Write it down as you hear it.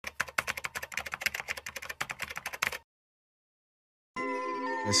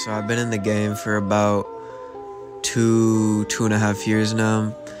So I've been in the game for about 2.5 years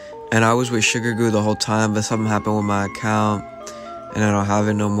now, and I was with Sugar Goo the whole time, but something happened with my account, and I don't have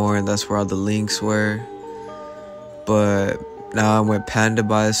it no more, and that's where all the links were. But now I'm with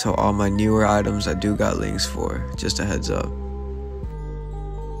Pandabuy, so all my newer items I do got links for, just a heads up.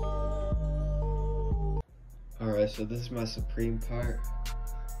 Alright, so this is my Supreme part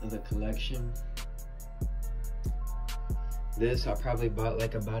of the collection. This I probably bought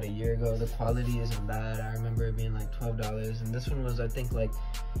like about a year ago. The quality isn't bad. I remember it being like $12, and this one was I think like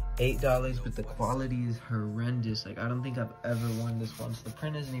 $8, but the quality is horrendous. Like I don't think I've ever worn this once. The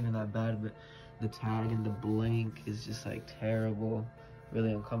print isn't even that bad, but the tag and the blank is just like terrible,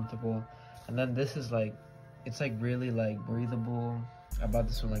 really uncomfortable. And then this is like, it's like really like breathable. I bought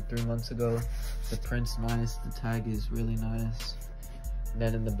this one like 3 months ago. The print's nice, the tag is really nice. And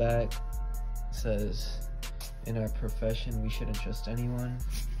then in the back it says, "In our profession, we shouldn't trust anyone."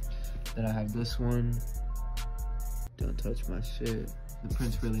 Then I have this one, "Don't touch my shit." The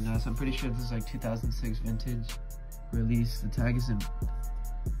print's really nice. I'm pretty sure this is like 2006 vintage release. The tag is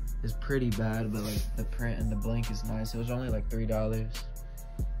pretty bad, but like the print and the blank is nice. It was only like $3.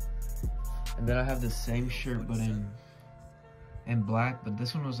 And then I have the same shirt but in black, but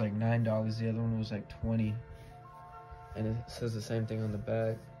this one was like $9. The other one was like $20. And it says the same thing on the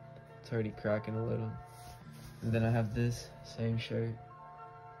back. It's already cracking a little. And then I have this same shirt.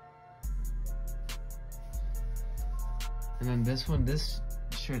 And then this one, this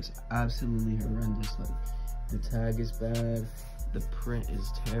shirt's absolutely horrendous. Like the tag is bad, the print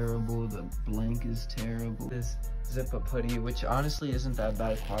is terrible, the blank is terrible. This zip up hoodie, which honestly isn't that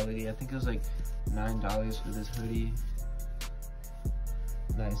bad quality. I think it was like $9 for this hoodie.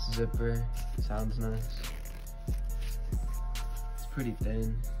 Nice zipper, sounds nice. It's pretty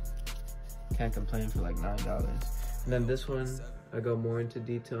thin. Can't complain for like $9. And then this one, I go more into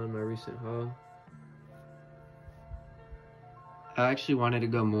detail in my recent haul. I actually wanted to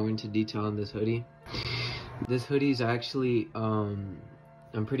go more into detail on this hoodie. This hoodie is actually, I'm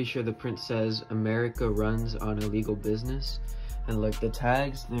pretty sure the print says, "America runs on illegal business." And like the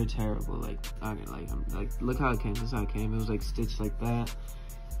tags, they're terrible. Like, I didn't like them. Like, look how it came. This is how it came. It was like stitched like that.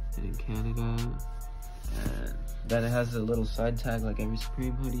 And in Canada. And then it has a little side tag like every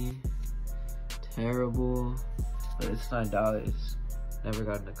Supreme hoodie. Terrible, but it's $9. Never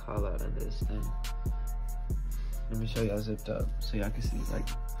gotten a call out on this thing. Let me show y'all zipped up so y'all can see like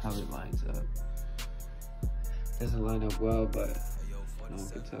how it lines up. Doesn't line up well, but no one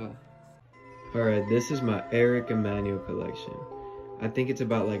can tell. Alright, this is my Emanuel collection. I think it's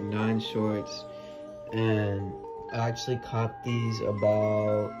about like 9 shorts, and I actually caught these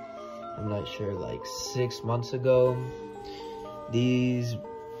about, I'm not sure, like 6 months ago. These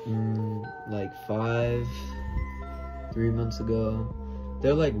like 3 months ago.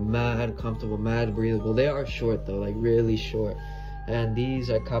 They're like mad comfortable, mad breathable. They are short though, like really short. And these,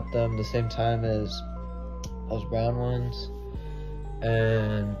 I copped them the same time as those brown ones,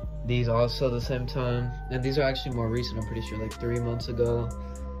 and these also the same time. And these are actually more recent, I'm pretty sure, like 3 months ago.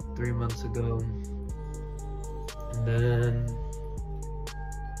 And then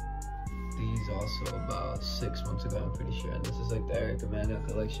these also about 6 months ago, I'm pretty sure. And this is like the Emanuel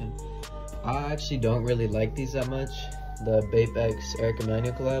collection. I actually don't really like these that much, the Bape X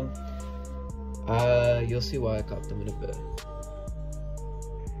Emanuel collab. You'll see why I copped them in a bit.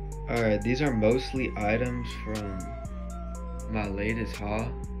 Alright, these are mostly items from my latest haul,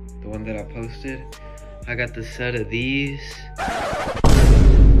 the one that I posted. I got the set of these.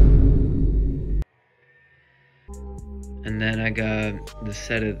 And then I got the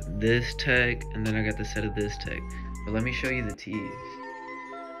set of this tag, and then I got the set of this tag. But let me show you the tees.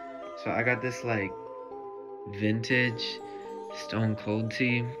 So I got this like vintage Stone Cold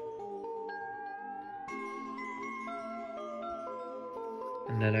tee.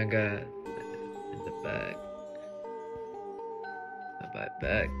 And then I got in the back,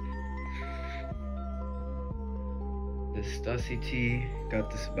 this Stussy tee. Got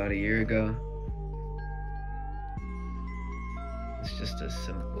this about a year ago. It's just a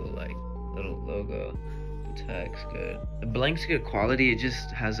simple like little logo. The tag's good. The blank's good quality. It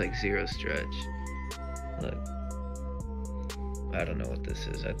just has like 0 stretch. Look, I don't know what this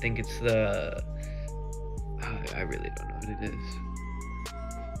is. I think it's the, I really don't know what it is.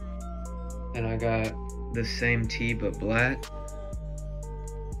 And I got the same tee but black.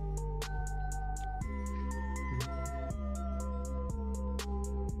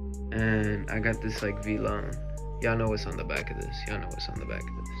 And I got this like V-Lone. Y'all know what's on the back of this. And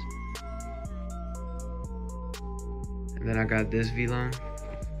then I got this V-Lone.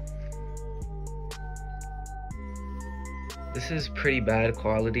 This is pretty bad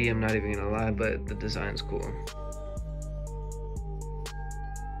quality, I'm not even gonna lie, but the design's cool.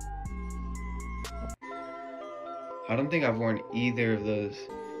 I don't think I've worn either of those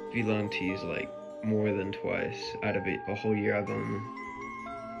V-Long tees like more than twice out of a whole year I've owned them.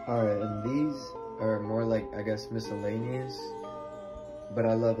 Alright, and these are more like, I guess, miscellaneous, but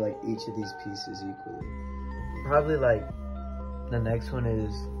I love like each of these pieces equally. Probably like the next one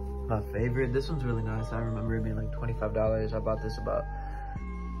is my favorite. This one's really nice. I remember it being like $25. I bought this about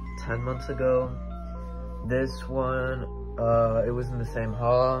 10 months ago. This one, it was in the same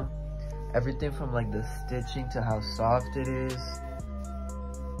haul. Everything from like the stitching to how soft it is,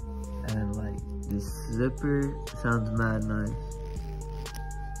 and like this zipper sounds mad nice.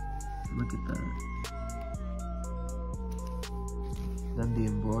 Look at that. Then the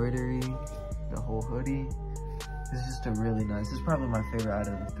embroidery, the whole hoodie. This is just a really nice. This is probably my favorite out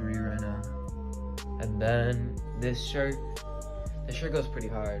of the three right now. And then this shirt. This shirt goes pretty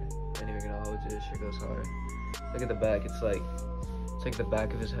hard. I ain't even gonna hold you. This shirt goes hard. Look at the back. It's like the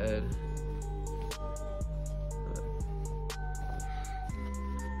back of his head.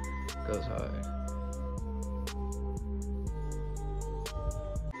 Goes hard.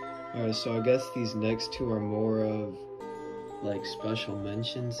 Alright, so I guess these next two are more of like special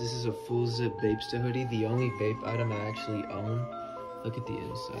mentions. This is a full zip bapesta hoodie, the only vape item I actually own. Look at the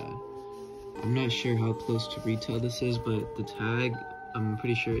inside. I'm not sure how close to retail this is, but the tag, I'm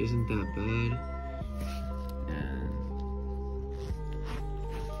pretty sure isn't that bad. And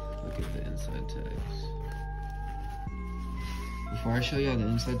look at the inside tags. Before I show y'all the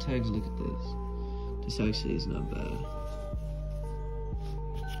inside tags, look at this. This actually is not bad.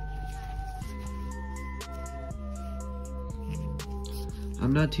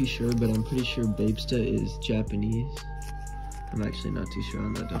 I'm not too sure, but I'm pretty sure bapesta is Japanese. I'm actually not too sure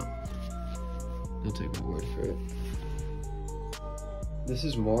on that, don't take my word for it. This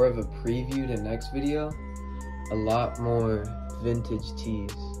is more of a preview to next video. A lot more vintage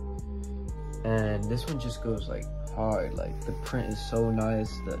tees. And this one just goes like hard. Like the print is so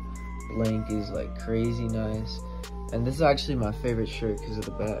nice, the blank is like crazy nice. And this is actually my favorite shirt because of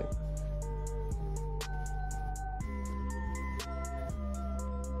the back.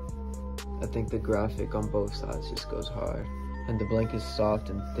 I think the graphic on both sides just goes hard. And the blank is soft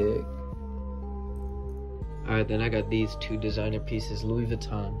and thick. Alright, then I got these two designer pieces, Louis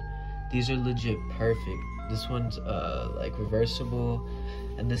Vuitton. These are legit perfect. This one's like reversible.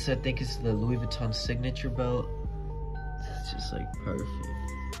 And this I think is the Louis Vuitton signature belt. It's just like perfect.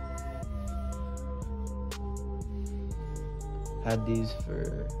 Had these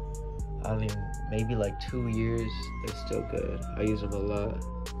for, I mean, maybe like 2 years. They're still good. I use them a lot.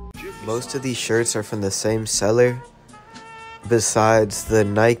 Most of these shirts are from the same seller, besides the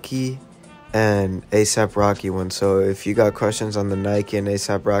Nike and A$AP Rocky ones. So if you got questions on the Nike and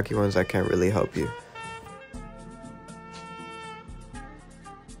A$AP Rocky ones, I can't really help you.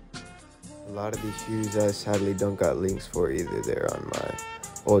 A lot of these shoes I sadly don't got links for either. They're on my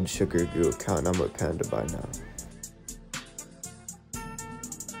old Sugar Goo account. I'm with Pandabuy now.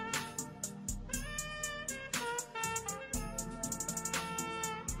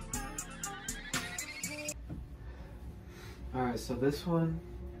 Alright, so this one,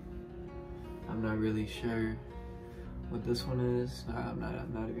 I'm not really sure what this one is. I'm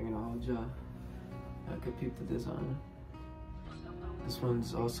not even gonna hold y'all. I could peep the design. This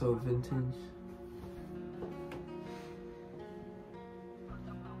one's also vintage.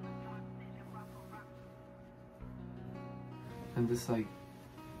 And this like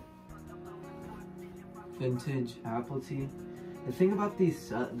vintage apple tea. The thing about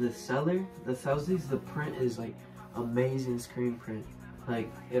these, the seller that sells these, the print is like amazing screen print.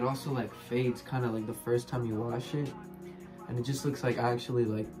 Like it also like fades kind of like the first time you wash it, and it just looks like actually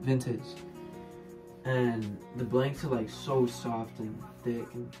like vintage. And the blanks are like so soft and thick,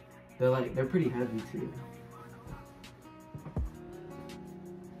 and they're pretty heavy too.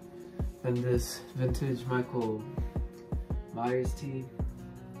 And this vintage Michael Myers tee.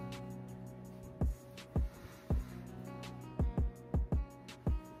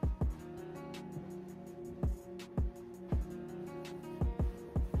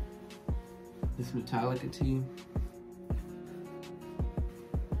 This Metallica tee.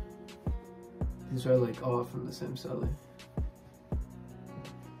 These are like all from the same seller.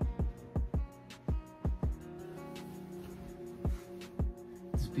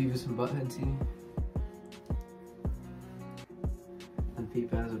 This Beavis and Butthead tee. And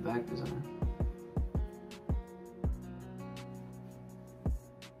Peep has a back design.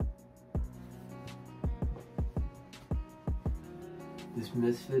 This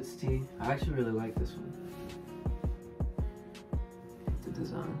Misfits tee. I actually really like this one.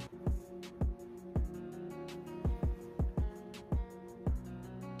 design.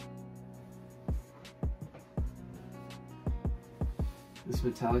 This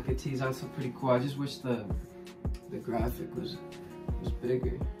Metallica tee is also pretty cool. I just wish the graphic was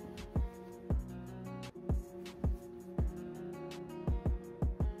bigger.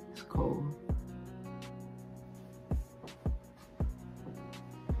 It's cold.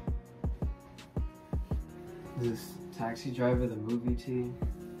 This Taxi Driver, the movie tee.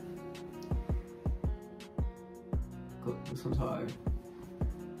 Cool. This one's hard.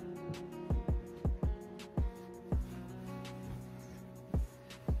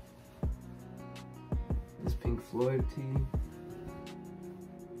 This Pink Floyd tee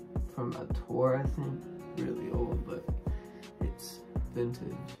from a tour, I think. Really old, but it's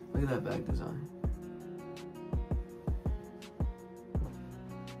vintage. Look at that bag design.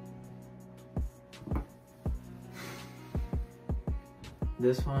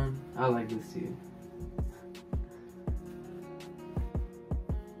 This one, I like this too.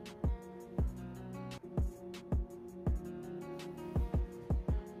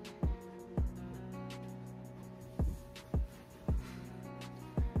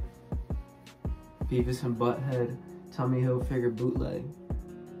 Beavis and Butthead, Tommy Hilfiger bootleg.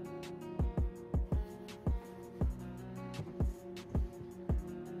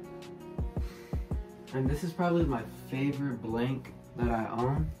 And this is probably my favorite blank that I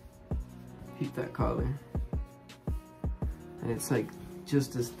own. Peep that collar. And it's like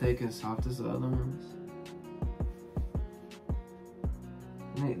just as thick and soft as the other ones.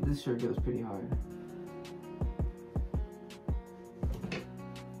 And this shirt goes pretty hard.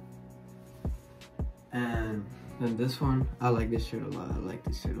 And then this one, I like this shirt a lot. I like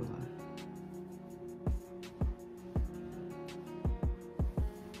this shirt a lot.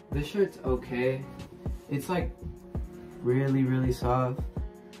 This shirt's okay. It's like really, really soft,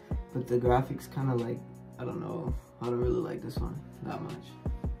 but the graphics kind of like, I don't know. I don't really like this one that much.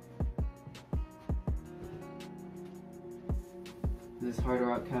 This Hard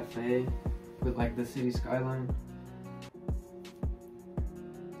Rock Cafe with like the city skyline.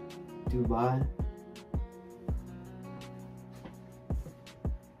 Dubai.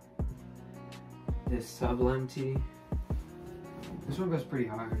 This Sublime tee. This one goes pretty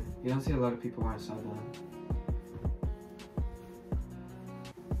hard. You don't see a lot of people wearing Sublime.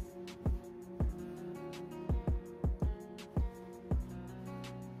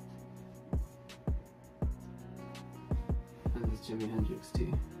 And this Jimi Hendrix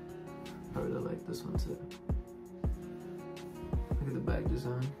tee. I really like this one too. Look at the bag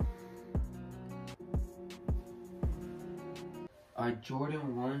design. Our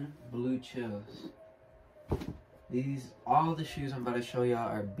Jordan 1 Blue Chills. These, all the shoes I'm about to show y'all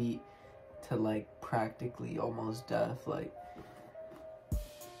are beat to like practically almost death, like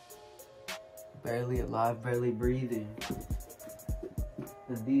barely alive, barely breathing.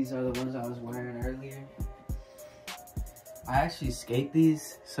 And these are the ones I was wearing earlier. I actually skate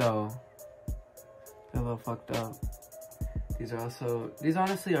these, so they're a little fucked up. These are also, these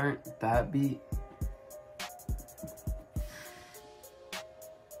honestly aren't that beat.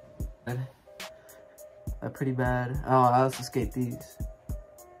 They're pretty bad. Oh, I also skate these.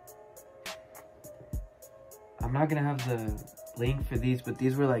 I'm not gonna have the link for these, but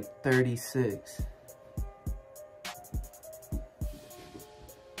these were like 36.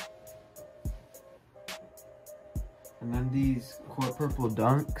 And then these Court Purple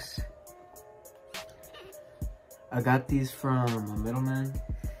Dunks. I got these from a middleman.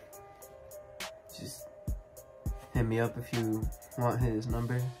 Just hit me up if you want his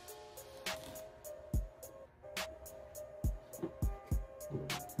number.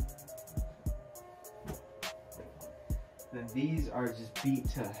 Then these are just beat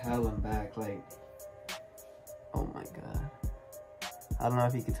to hell and back, like, oh my god. I don't know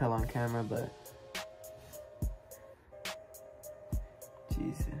if you can tell on camera, but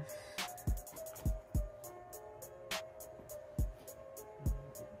Jesus.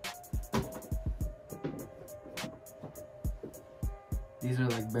 These are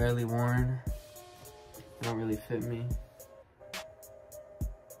like barely worn. They don't really fit me.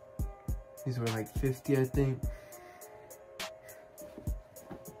 These were like 50, I think.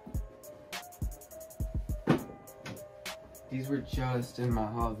 These were just in my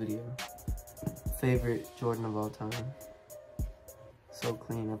haul video. Favorite Jordan of all time. So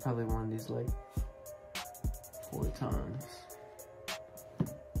clean. I probably worn these like 4 times.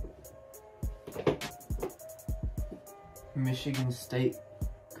 Michigan State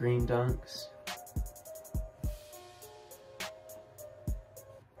green dunks.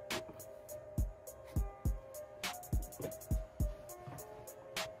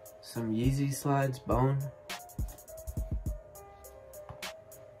 Some Yeezy slides, bone.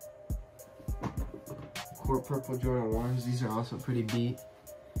 Court purple Jordan 1s. These are also pretty beat.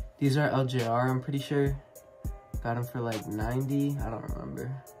 These are LJR, I'm pretty sure. Got them for like 90. I don't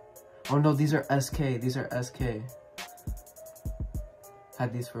remember. Oh no, these are SK. These are SK.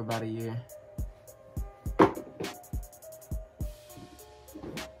 Had these for about a year.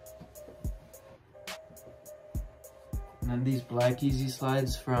 And then these black Yeezy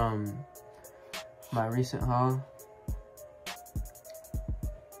slides from my recent haul.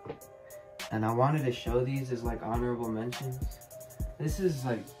 And I wanted to show these as like honorable mentions. This is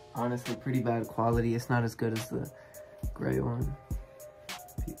like honestly pretty bad quality. It's not as good as the gray one.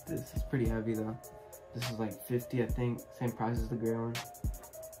 This is pretty heavy though. This is like 50, I think. Same price as the gray one.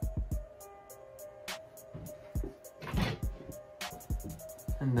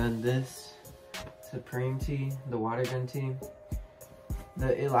 And then this Supreme tee, the water gun tee.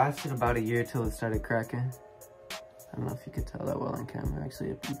 It lasted about a year till it started cracking. I don't know if you could tell that well on camera. Actually,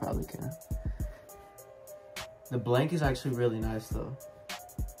 you probably can. The blank is actually really nice though.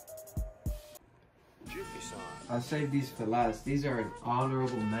 I'll save these for last. These are an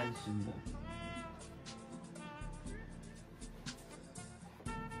honorable mention though.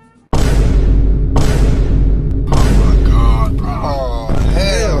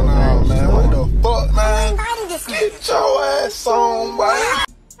 Get your ass on, boy.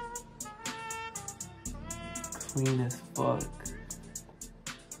 Clean as fuck.